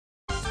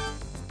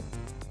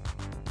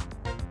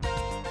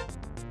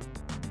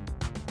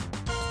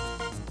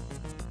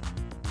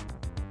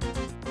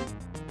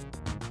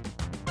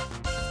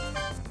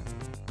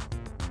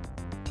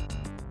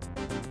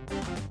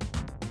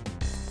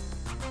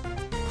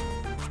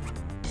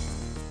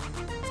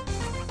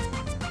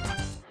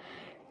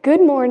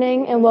Good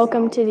morning and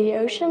welcome to the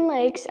Ocean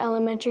Lakes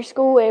Elementary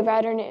School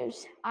Waverider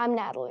News. I'm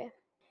Natalie.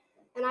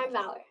 And I'm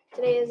Valor.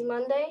 Today is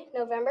Monday,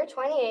 November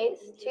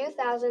 28th,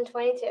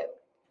 2022.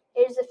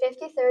 It is the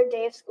 53rd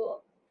day of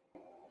school.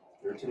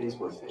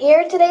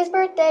 Here are today's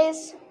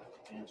birthdays.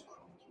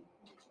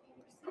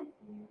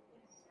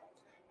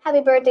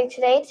 Happy birthday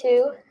today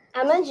to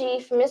Emma G.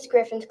 from Miss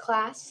Griffin's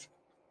class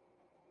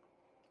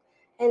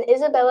and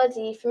Isabella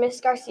D. from Miss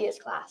Garcia's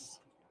class.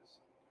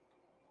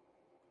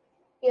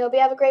 We hope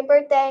you have a great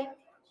birthday.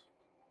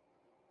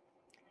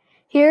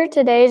 Here are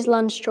today's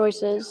lunch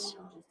choices: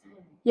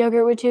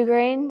 yogurt with 2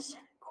 grains,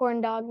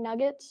 corn dog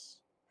nuggets,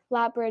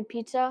 flatbread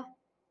pizza,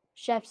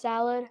 chef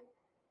salad,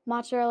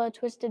 mozzarella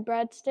twisted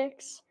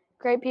breadsticks,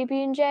 grape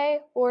PB&J,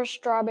 or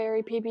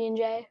strawberry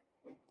PB&J.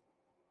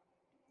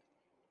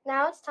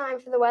 Now it's time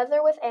for the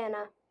weather with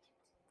Anna.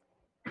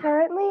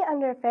 Currently,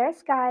 under fair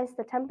skies,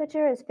 the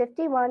temperature is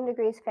 51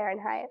 degrees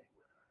Fahrenheit.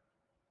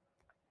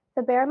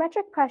 The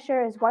barometric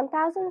pressure is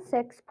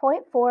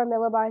 1006.4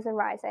 millibars and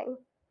rising.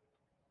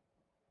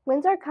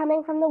 Winds are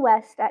coming from the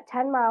west at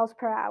 10 miles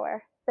per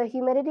hour. The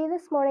humidity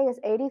this morning is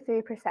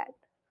 83%.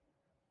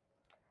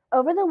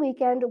 Over the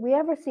weekend, we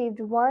have received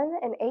 1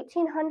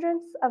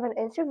 1800ths of an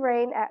inch of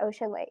rain at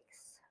Ocean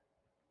Lakes.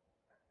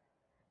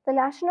 The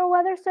National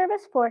Weather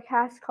Service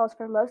forecast calls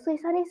for mostly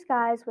sunny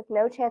skies with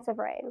no chance of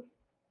rain.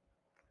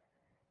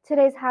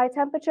 Today's high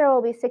temperature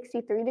will be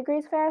 63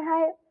 degrees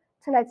Fahrenheit.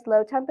 Tonight's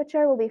low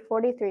temperature will be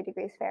 43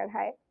 degrees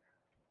Fahrenheit.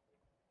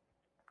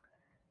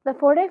 The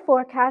 4-day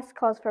forecast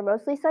calls for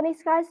mostly sunny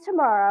skies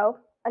tomorrow,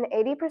 an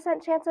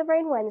 80% chance of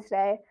rain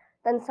Wednesday,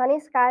 then sunny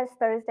skies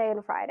Thursday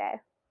and Friday.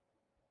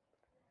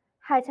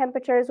 High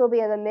temperatures will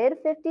be in the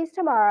mid-50s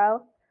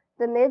tomorrow,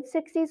 the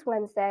mid-60s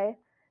Wednesday,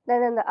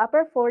 then in the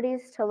upper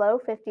 40s to low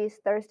 50s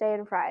Thursday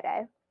and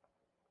Friday.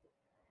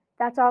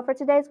 That's all for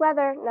today's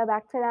weather. Now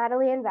back to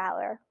Natalie and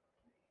Valor.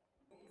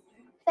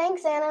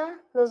 Thanks, Anna.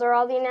 Those are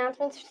all the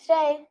announcements for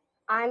today.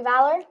 I'm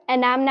Valor.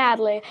 And I'm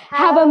Natalie.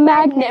 Have a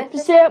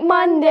magnificent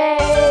Monday!